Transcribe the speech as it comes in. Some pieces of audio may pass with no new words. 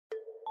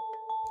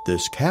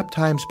This Cap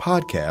Times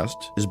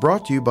podcast is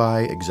brought to you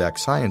by Exact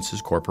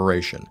Sciences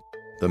Corporation,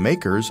 the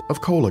makers of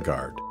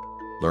Cologuard.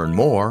 Learn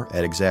more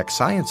at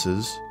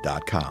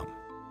exactsciences.com.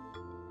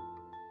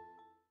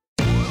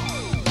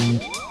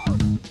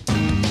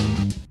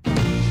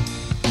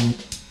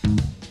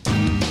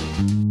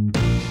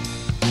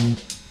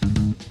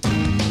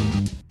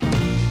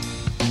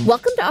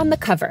 Welcome to On the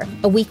Cover,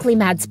 a weekly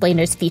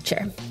Madsplainers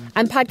feature.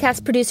 I'm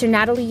podcast producer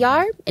Natalie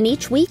Yar, and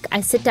each week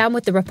I sit down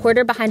with the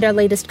reporter behind our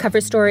latest cover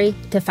story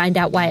to find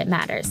out why it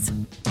matters.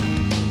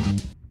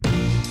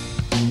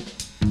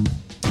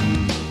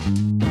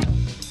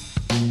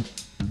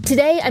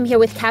 Today, I'm here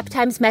with Cap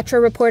Times Metro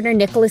reporter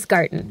Nicholas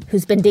Garten,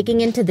 who's been digging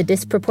into the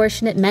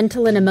disproportionate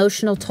mental and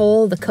emotional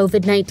toll the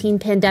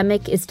COVID-19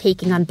 pandemic is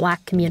taking on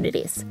Black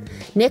communities.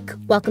 Nick,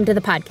 welcome to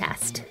the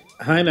podcast.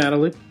 Hi,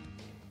 Natalie.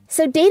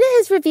 So data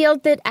has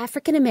revealed that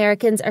African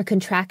Americans are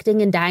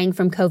contracting and dying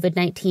from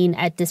COVID-19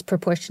 at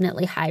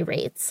disproportionately high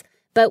rates.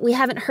 But we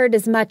haven't heard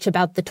as much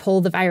about the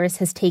toll the virus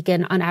has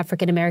taken on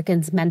African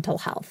Americans' mental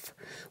health.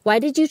 Why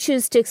did you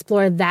choose to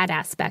explore that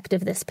aspect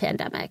of this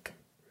pandemic?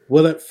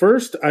 Well, at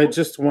first, I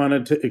just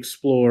wanted to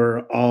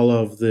explore all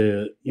of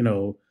the,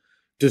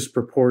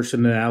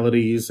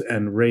 disproportionalities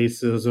and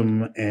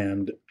racism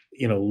and,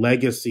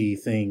 legacy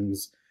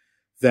things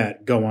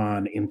that go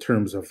on in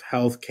terms of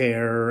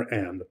healthcare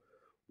and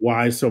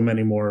why so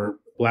many more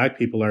Black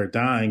people are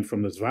dying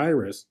from this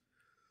virus.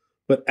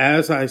 But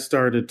as I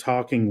started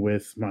talking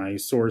with my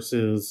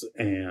sources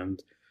and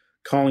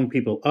calling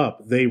people up,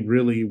 they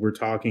really were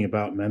talking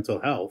about mental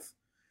health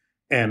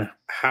and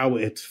how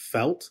it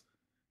felt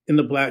in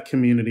the Black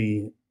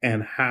community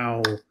and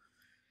how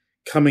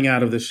coming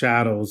out of the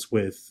shadows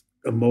with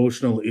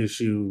emotional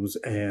issues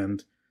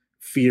and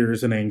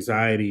fears and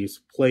anxieties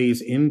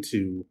plays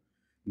into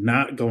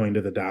not going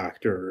to the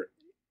doctor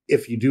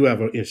if you do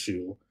have an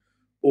issue,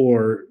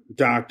 or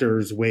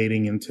doctors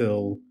waiting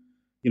until,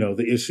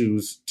 the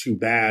issue's too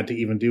bad to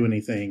even do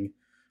anything.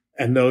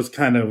 And those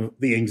kind of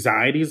the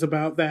anxieties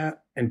about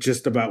that and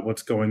just about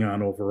what's going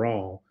on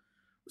overall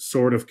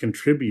sort of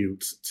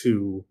contributes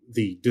to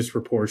the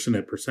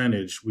disproportionate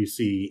percentage we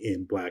see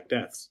in Black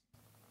deaths.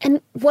 And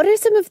what are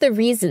some of the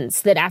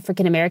reasons that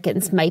African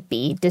Americans might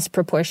be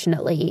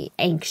disproportionately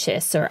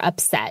anxious or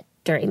upset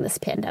during this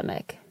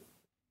pandemic?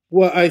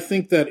 Well, I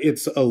think that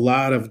it's a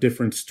lot of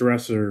different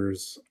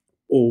stressors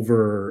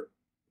over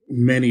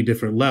many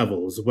different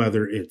levels,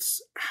 whether it's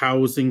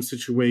housing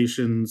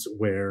situations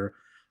where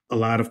a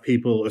lot of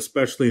people,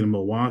 especially in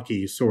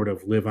Milwaukee, sort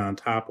of live on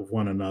top of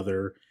one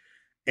another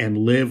and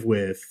live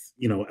with,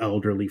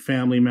 elderly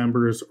family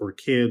members or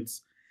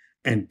kids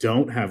and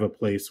don't have a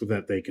place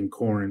that they can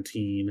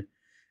quarantine.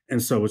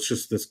 And so it's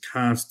just this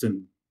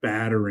constant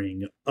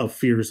battering of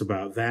fears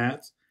about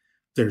that.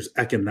 There's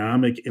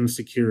economic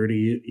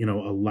insecurity. A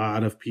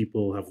lot of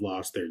people have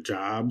lost their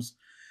jobs.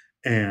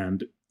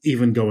 And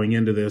even going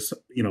into this,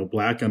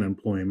 Black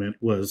unemployment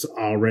was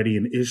already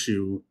an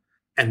issue.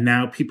 And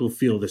now people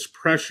feel this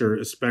pressure,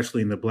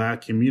 especially in the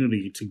Black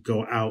community, to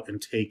go out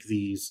and take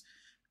these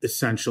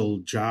essential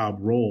job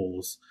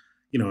roles,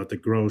 at the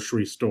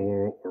grocery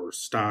store or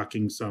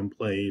stocking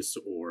someplace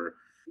or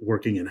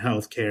working in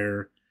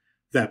healthcare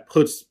that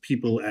puts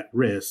people at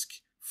risk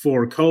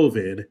for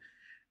COVID.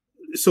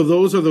 So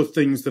those are the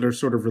things that are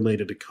sort of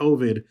related to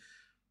COVID.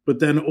 But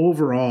then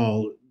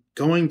overall,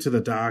 going to the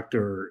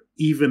doctor,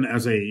 even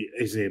as a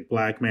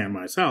Black man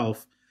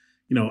myself,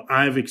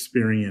 I've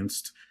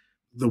experienced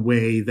the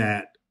way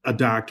that a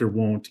doctor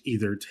won't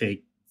either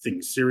take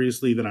things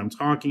seriously that I'm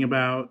talking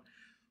about,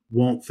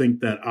 won't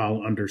think that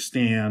I'll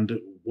understand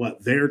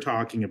what they're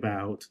talking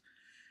about,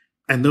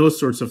 and those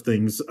sorts of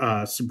things.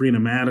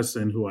 Sabrina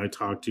Madison, who I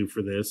talked to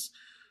for this,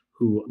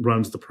 who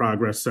runs the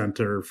Progress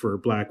Center for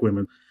Black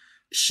women,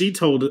 she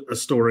told a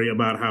story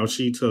about how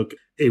she took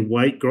a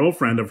white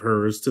girlfriend of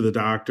hers to the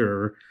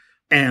doctor,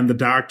 and the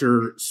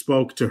doctor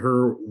spoke to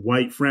her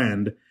white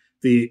friend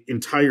the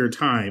entire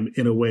time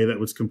in a way that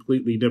was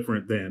completely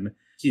different than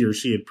he or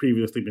she had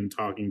previously been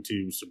talking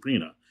to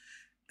Sabrina.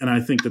 And I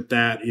think that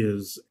that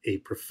is a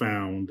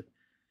profound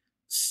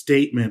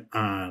statement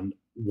on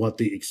what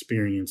the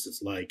experience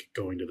is like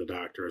going to the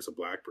doctor as a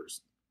Black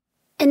person.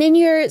 And in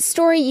your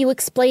story, you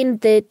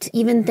explained that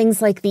even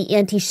things like the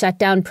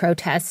anti-shutdown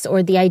protests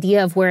or the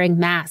idea of wearing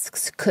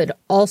masks could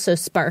also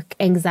spark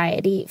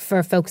anxiety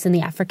for folks in the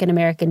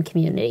African-American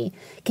community.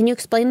 Can you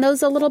explain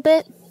those a little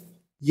bit?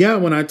 Yeah,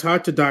 when I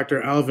talked to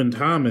Dr. Alvin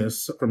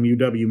Thomas from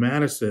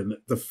UW-Madison,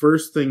 the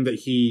first thing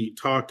that he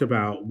talked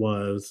about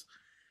was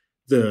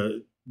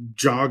the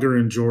jogger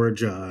in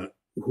Georgia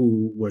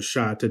who was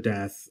shot to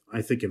death,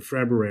 I think in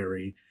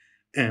February.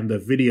 And the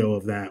video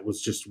of that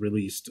was just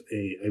released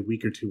a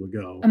week or two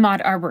ago.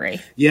 Ahmaud Arbery.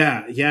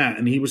 Yeah.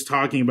 And he was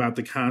talking about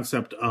the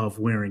concept of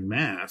wearing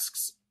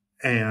masks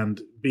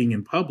and being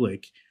in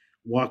public,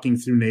 walking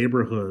through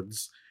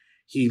neighborhoods.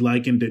 He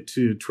likened it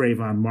to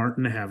Trayvon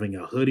Martin having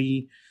a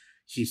hoodie.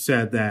 He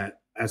said that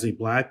as a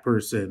Black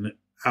person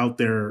out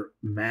there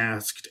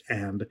masked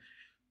and,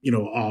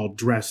 all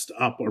dressed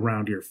up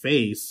around your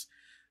face,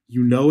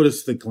 you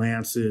notice the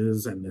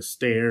glances and the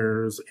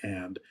stares,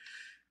 and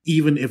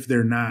even if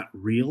they're not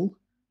real,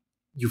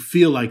 you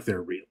feel like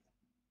they're real.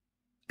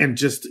 And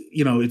just,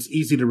 it's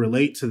easy to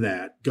relate to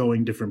that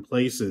going different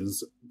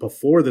places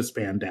before this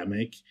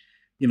pandemic,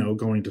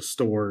 going to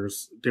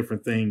stores,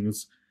 different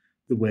things,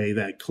 the way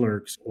that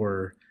clerks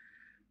or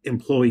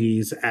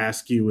employees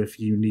ask you if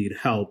you need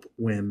help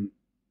when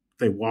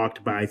they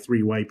walked by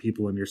 3 white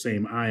people in your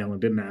same aisle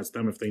and didn't ask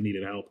them if they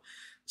needed help.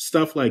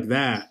 Stuff like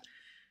that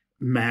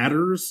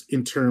matters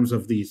in terms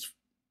of these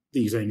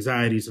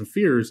anxieties and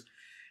fears.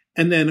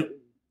 And then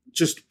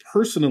just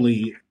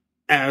personally,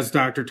 as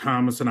Dr.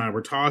 Thomas and I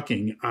were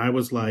talking, I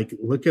was like,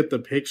 look at the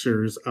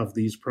pictures of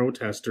these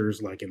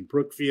protesters, like in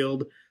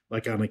Brookfield,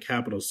 like on the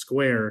Capitol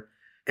Square.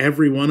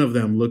 Every one of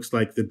them looks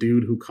like the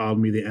dude who called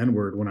me the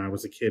N-word when I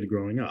was a kid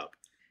growing up.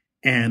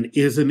 And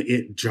isn't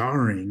it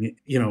jarring,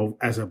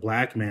 as a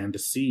Black man to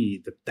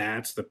see that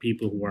that's the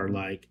people who are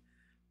like,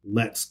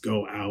 let's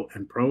go out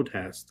and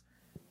protest.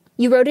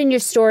 You wrote in your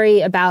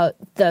story about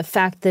the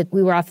fact that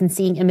we were often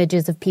seeing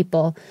images of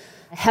people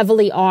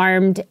heavily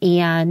armed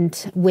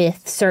and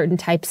with certain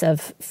types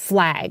of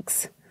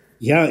flags.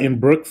 Yeah, in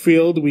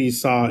Brookfield, we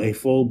saw a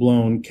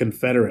full-blown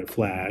Confederate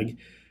flag.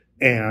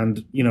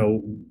 And,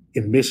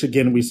 in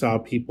Michigan, we saw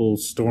people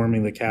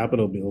storming the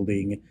Capitol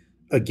building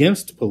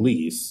against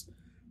police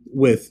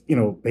with,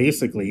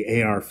 basically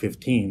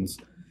AR-15s.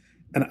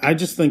 And I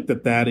just think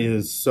that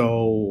is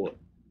so,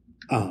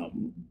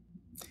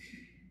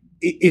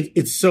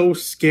 it's so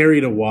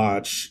scary to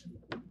watch.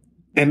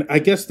 And I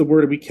guess the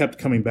word we kept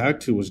coming back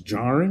to was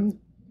jarring.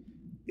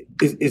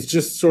 It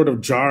just sort of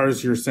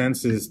jars your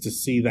senses to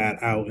see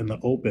that out in the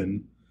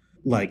open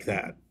like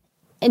that.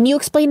 And you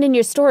explained in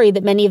your story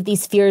that many of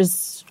these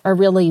fears are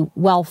really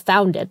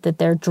well-founded, that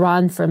they're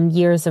drawn from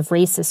years of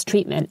racist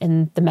treatment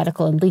in the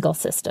medical and legal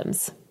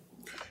systems.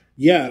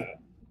 Yeah.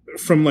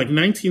 From like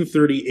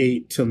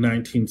 1938 till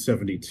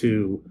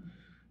 1972,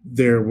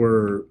 there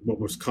were what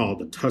was called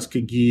the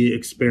Tuskegee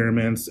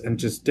experiments and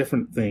just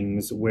different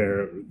things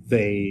where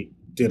they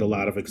did a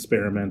lot of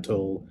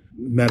experimental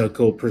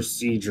medical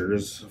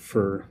procedures,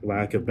 for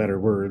lack of better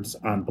words,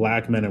 on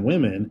Black men and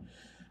women.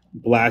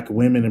 Black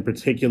women in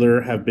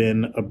particular have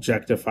been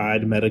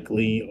objectified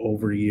medically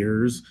over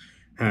years,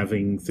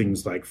 having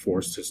things like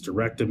forced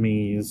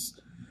hysterectomies,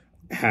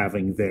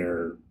 having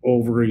their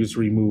ovaries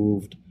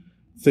removed,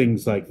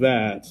 things like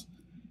that.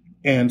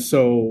 And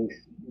so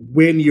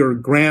when your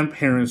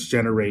grandparents'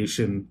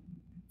 generation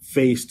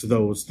faced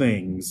those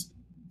things,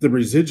 the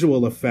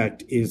residual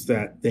effect is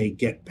that they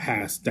get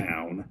passed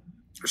down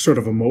sort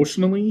of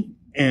emotionally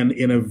and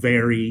in a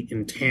very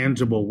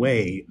intangible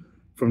way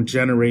from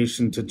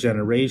generation to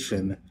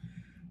generation.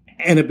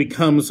 And it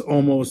becomes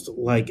almost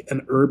like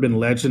an urban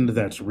legend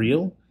that's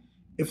real,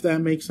 if that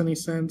makes any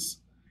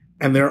sense.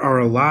 And there are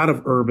a lot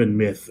of urban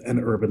myth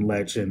and urban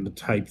legend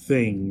type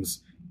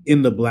things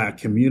in the Black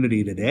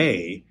community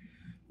today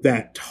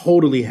that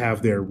totally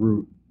have their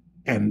root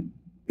and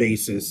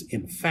basis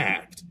in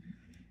fact.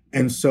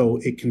 And so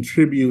it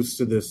contributes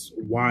to this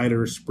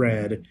wider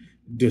spread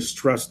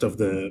distrust of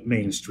the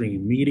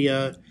mainstream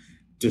media,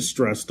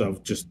 distrust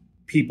of just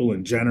people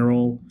in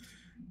general,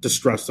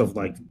 distrust of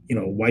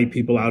white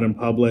people out in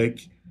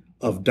public,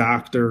 of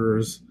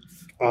doctors,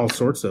 all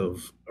sorts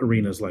of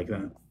arenas like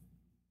that.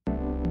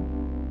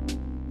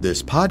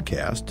 This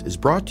podcast is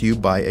brought to you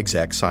by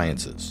Exact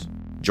Sciences.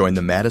 Join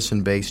the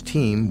Madison-based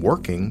team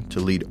working to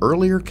lead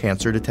earlier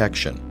cancer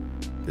detection.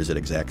 Visit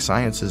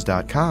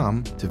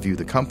exactsciences.com to view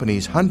the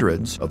company's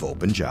hundreds of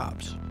open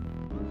jobs.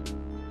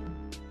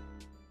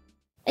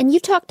 And you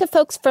talked to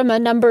folks from a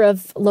number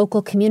of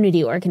local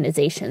community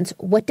organizations.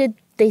 What did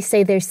they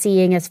say they're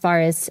seeing as far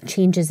as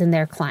changes in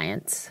their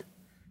clients?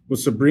 Well,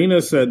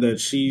 Sabrina said that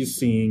she's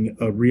seeing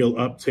a real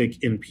uptick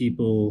in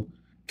people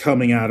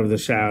coming out of the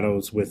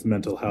shadows with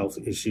mental health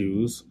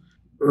issues.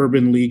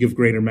 Urban League of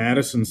Greater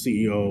Madison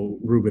CEO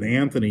Ruben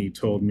Anthony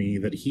told me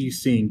that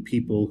he's seeing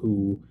people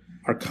who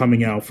are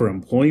coming out for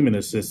employment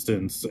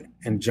assistance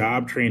and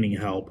job training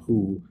help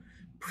who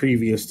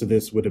previous to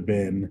this would have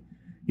been,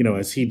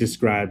 as he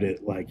described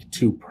it, like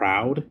too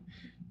proud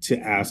to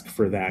ask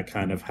for that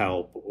kind of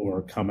help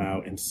or come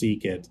out and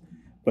seek it.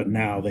 But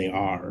now they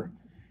are.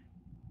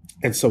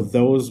 And so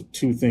those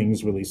two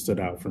things really stood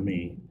out for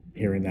me,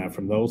 hearing that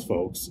from those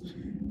folks.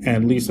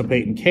 And Lisa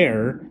Payton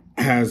Kerr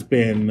has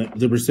been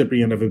the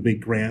recipient of a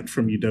big grant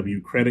from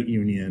UW Credit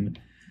Union,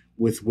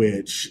 with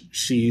which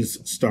she's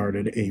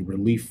started a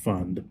relief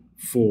fund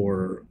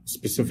for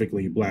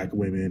specifically Black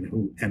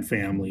women and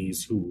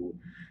families who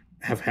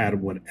have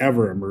had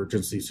whatever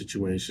emergency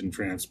situation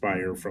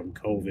transpire from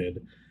COVID,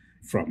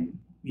 from,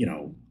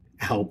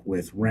 help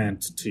with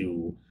rent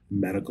to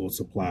medical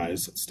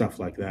supplies, stuff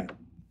like that.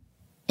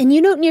 And you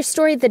note in your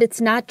story that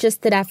it's not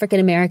just that African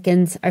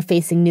Americans are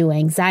facing new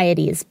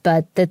anxieties,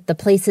 but that the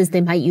places they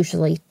might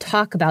usually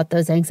talk about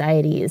those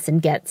anxieties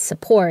and get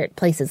support,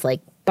 places like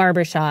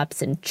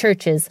barbershops and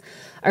churches,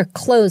 are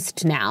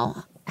closed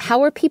now.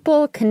 How are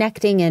people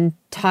connecting and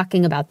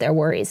talking about their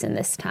worries in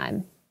this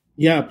time?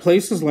 Yeah,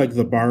 places like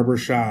the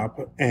barbershop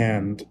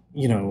and,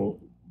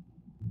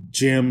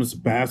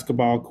 gyms,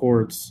 basketball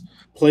courts,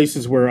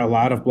 places where a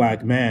lot of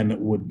Black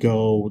men would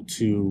go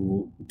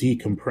to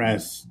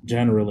decompress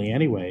generally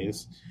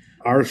anyways,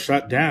 are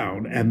shut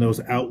down and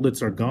those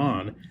outlets are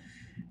gone.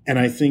 And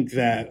I think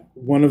that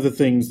one of the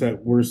things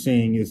that we're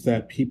seeing is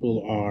that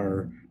people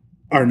are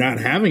not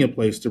having a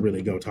place to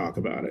really go talk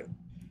about it.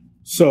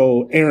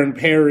 So Aaron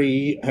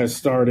Perry has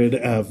started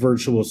a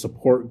virtual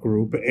support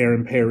group.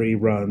 Aaron Perry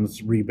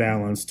runs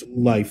Rebalanced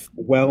Life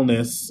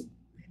Wellness.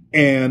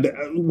 And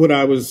what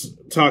I was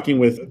talking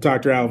with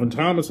Dr. Alvin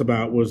Thomas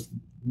about was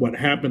what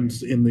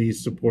happens in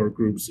these support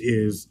groups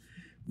is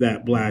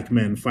that Black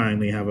men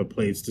finally have a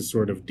place to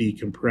sort of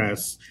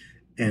decompress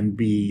and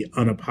be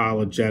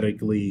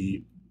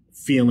unapologetically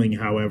feeling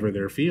however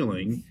they're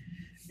feeling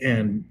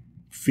and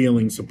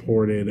feeling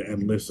supported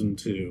and listened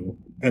to,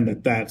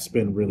 and that's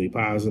been really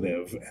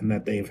positive, and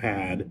that they've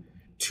had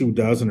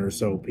 24 or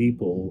so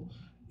people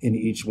in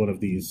each one of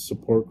these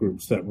support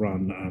groups that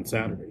run on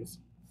Saturdays.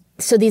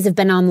 So these have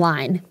been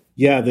online?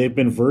 Yeah, they've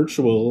been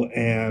virtual,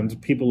 and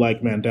people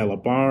like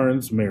Mandela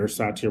Barnes, Mayor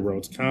Satya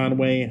Rhodes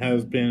Conway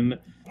has been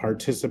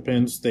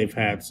participants. They've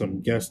had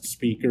some guest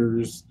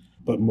speakers,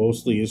 but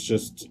mostly it's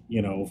just,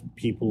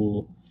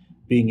 people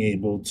being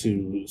able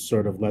to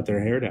sort of let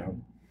their hair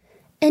down.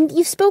 And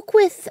you spoke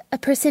with a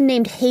person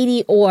named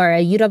Haiti Orr,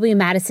 a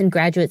UW-Madison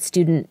graduate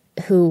student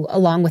who,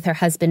 along with her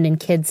husband and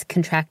kids,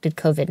 contracted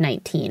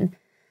COVID-19.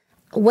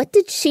 What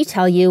did she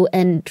tell you,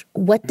 and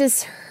what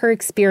does her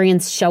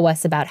experience show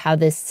us about how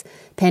this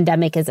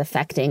pandemic is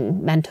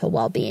affecting mental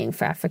well-being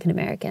for African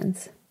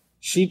Americans?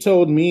 She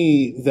told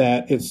me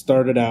that it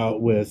started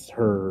out with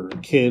her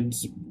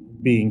kids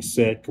being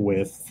sick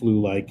with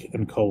flu-like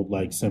and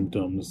cold-like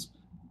symptoms.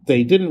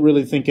 They didn't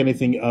really think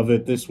anything of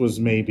it. This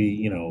was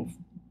maybe,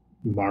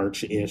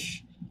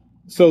 March-ish.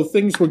 So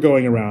things were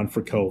going around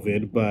for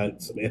COVID,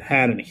 but it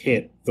hadn't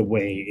hit the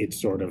way it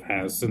sort of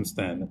has since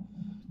then.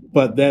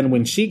 But then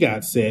when she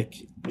got sick,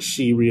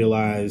 she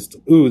realized,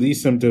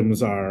 these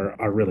symptoms are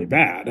really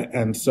bad.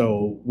 And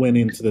so went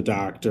into the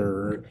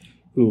doctor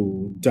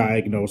who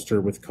diagnosed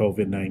her with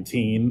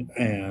COVID-19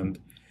 and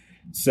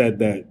said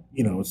that,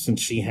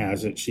 since she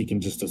has it, she can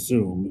just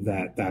assume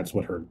that that's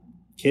what her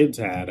kids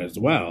had as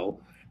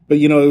well. But,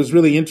 it was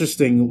really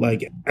interesting,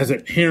 like, as a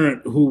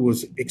parent who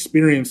was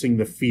experiencing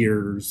the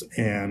fears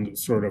and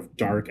sort of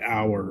dark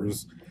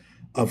hours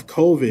of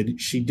COVID,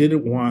 she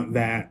didn't want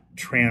that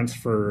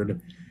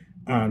transferred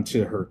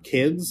onto her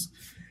kids.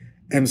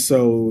 And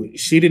so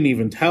she didn't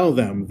even tell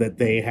them that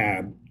they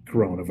had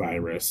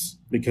coronavirus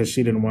because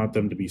she didn't want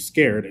them to be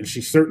scared. And she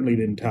certainly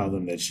didn't tell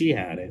them that she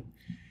had it.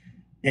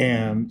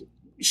 And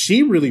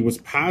she really was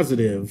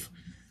positive,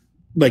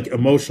 like,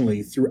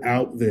 emotionally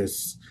throughout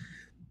this.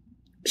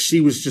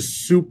 She was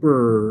just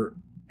super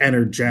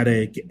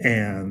energetic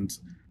and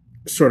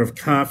sort of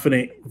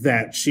confident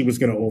that she was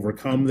going to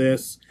overcome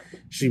this.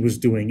 She was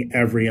doing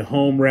every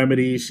home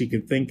remedy she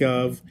could think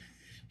of.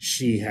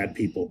 She had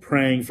people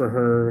praying for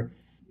her.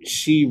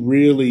 She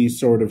really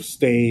sort of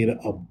stayed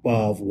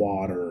above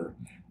water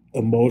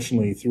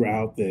emotionally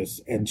throughout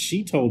this. And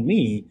she told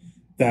me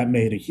that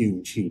made a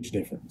huge, huge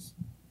difference.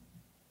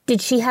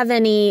 Did she have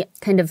any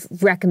kind of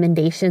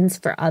recommendations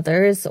for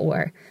others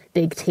or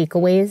big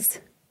takeaways?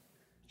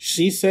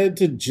 She said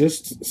to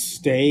just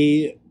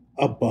stay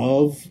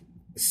above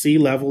sea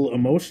level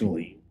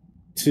emotionally,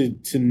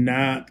 to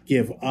not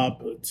give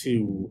up,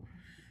 to,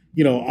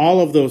 all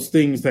of those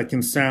things that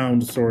can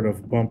sound sort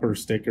of bumper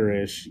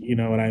sticker-ish, you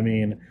know what I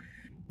mean?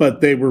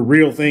 But they were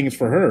real things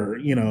for her.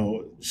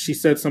 She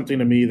said something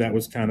to me that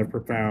was kind of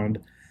profound,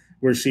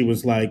 where she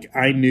was like,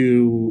 I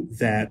knew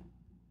that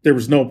there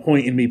was no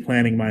point in me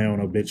planning my own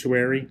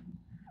obituary.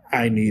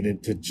 I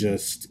needed to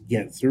just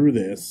get through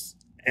this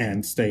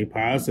and stay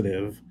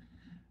positive.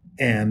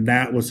 And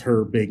that was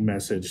her big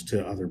message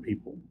to other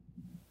people.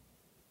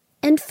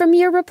 And from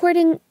your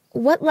reporting,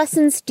 what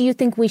lessons do you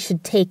think we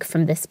should take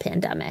from this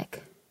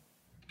pandemic?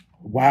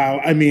 Wow.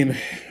 I mean,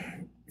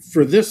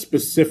 for this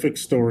specific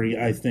story,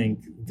 I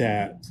think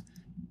that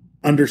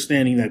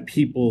understanding that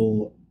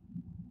people,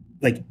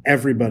 like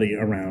everybody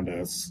around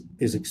us,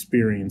 is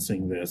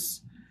experiencing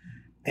this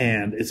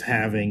and is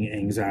having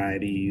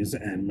anxieties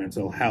and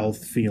mental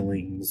health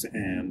feelings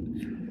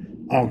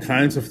and all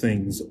kinds of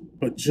things,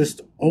 but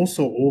just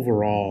also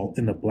overall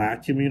in the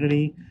Black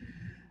community,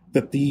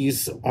 that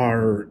these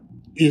are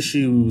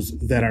issues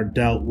that are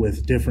dealt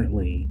with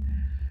differently.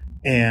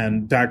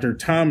 And Dr.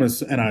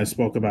 Thomas and I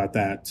spoke about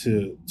that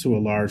to a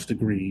large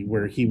degree,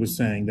 where he was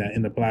saying that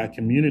in the Black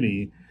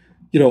community,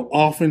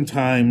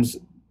 oftentimes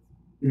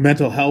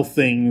mental health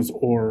things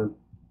or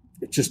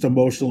just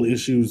emotional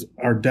issues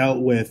are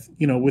dealt with,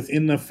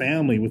 within the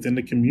family, within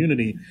the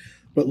community.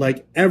 But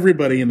like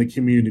everybody in the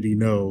community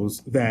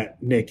knows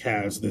that Nick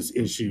has this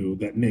issue,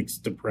 that Nick's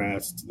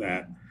depressed,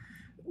 that,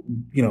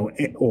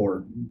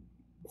 or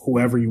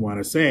whoever you want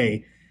to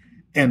say.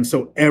 And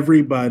so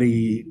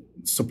everybody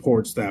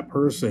supports that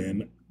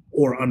person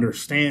or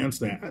understands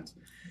that.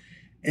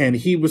 And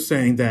he was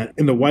saying that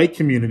in the white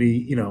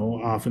community,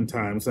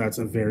 oftentimes that's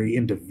a very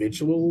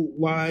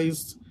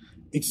individualized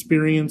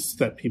experience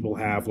that people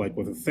have, like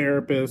with a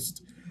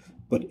therapist,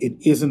 but it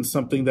isn't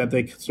something that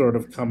they sort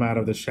of come out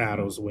of the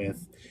shadows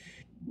with.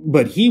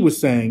 But he was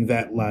saying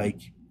that,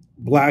 like,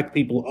 Black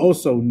people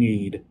also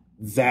need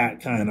that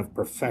kind of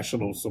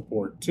professional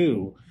support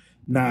too,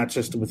 not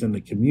just within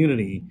the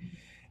community.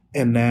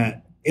 And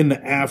that in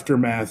the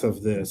aftermath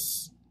of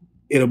this,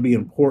 it'll be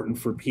important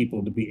for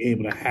people to be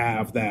able to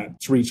have that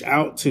to reach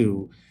out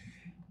to.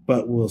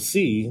 But we'll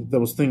see.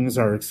 Those things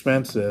are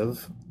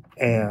expensive,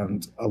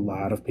 and a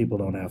lot of people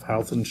don't have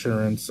health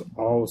insurance,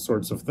 all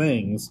sorts of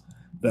things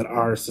that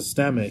are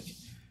systemic.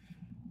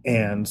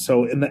 And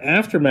so in the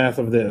aftermath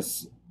of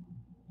this,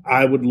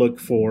 I would look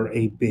for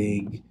a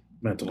big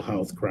mental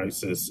health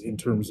crisis in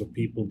terms of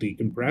people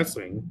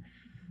decompressing,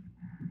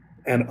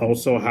 and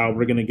also how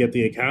we're going to get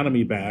the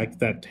economy back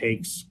that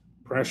takes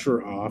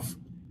pressure off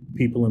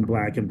people in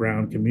Black and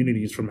brown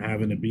communities from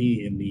having to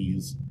be in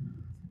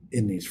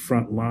these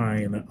front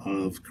line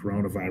of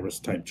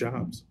coronavirus type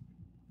jobs.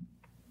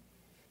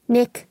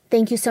 Nick,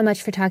 thank you so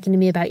much for talking to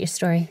me about your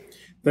story.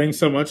 Thanks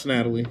so much,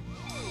 Natalie.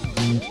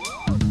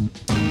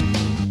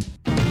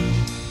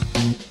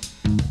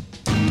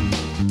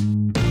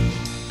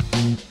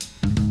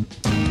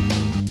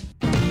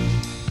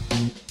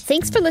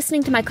 Thanks for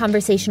listening to my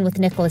conversation with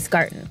Nicholas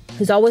Garton,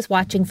 who's always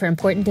watching for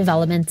important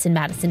developments in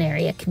Madison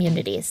area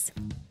communities.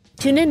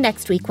 Tune in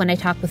next week when I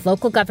talk with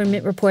local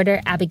government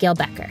reporter Abigail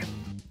Becker.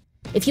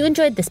 If you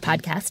enjoyed this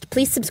podcast,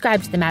 please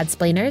subscribe to the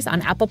Madsplainers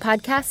on Apple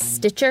Podcasts,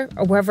 Stitcher,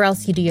 or wherever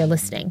else you do your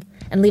listening,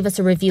 and leave us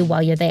a review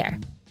while you're there.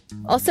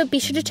 Also, be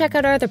sure to check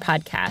out our other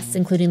podcasts,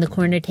 including The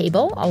Corner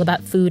Table, all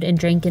about food and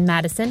drink in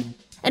Madison,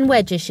 and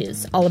Wedge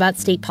Issues, all about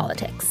state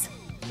politics.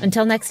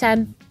 Until next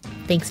time,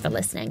 thanks for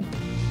listening.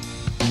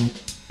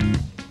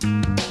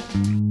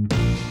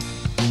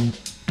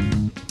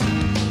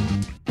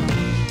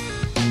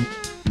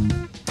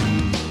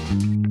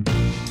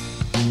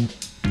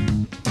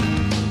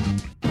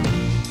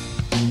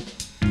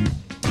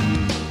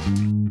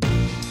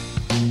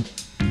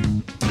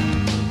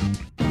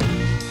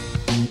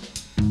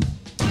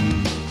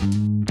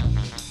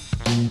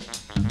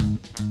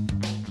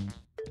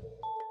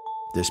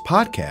 This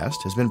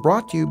podcast has been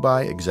brought to you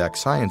by Exact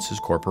Sciences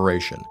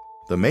Corporation,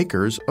 the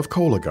makers of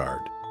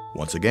Cologuard.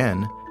 Once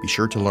again, be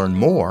sure to learn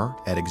more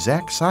at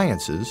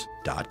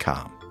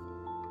exactsciences.com.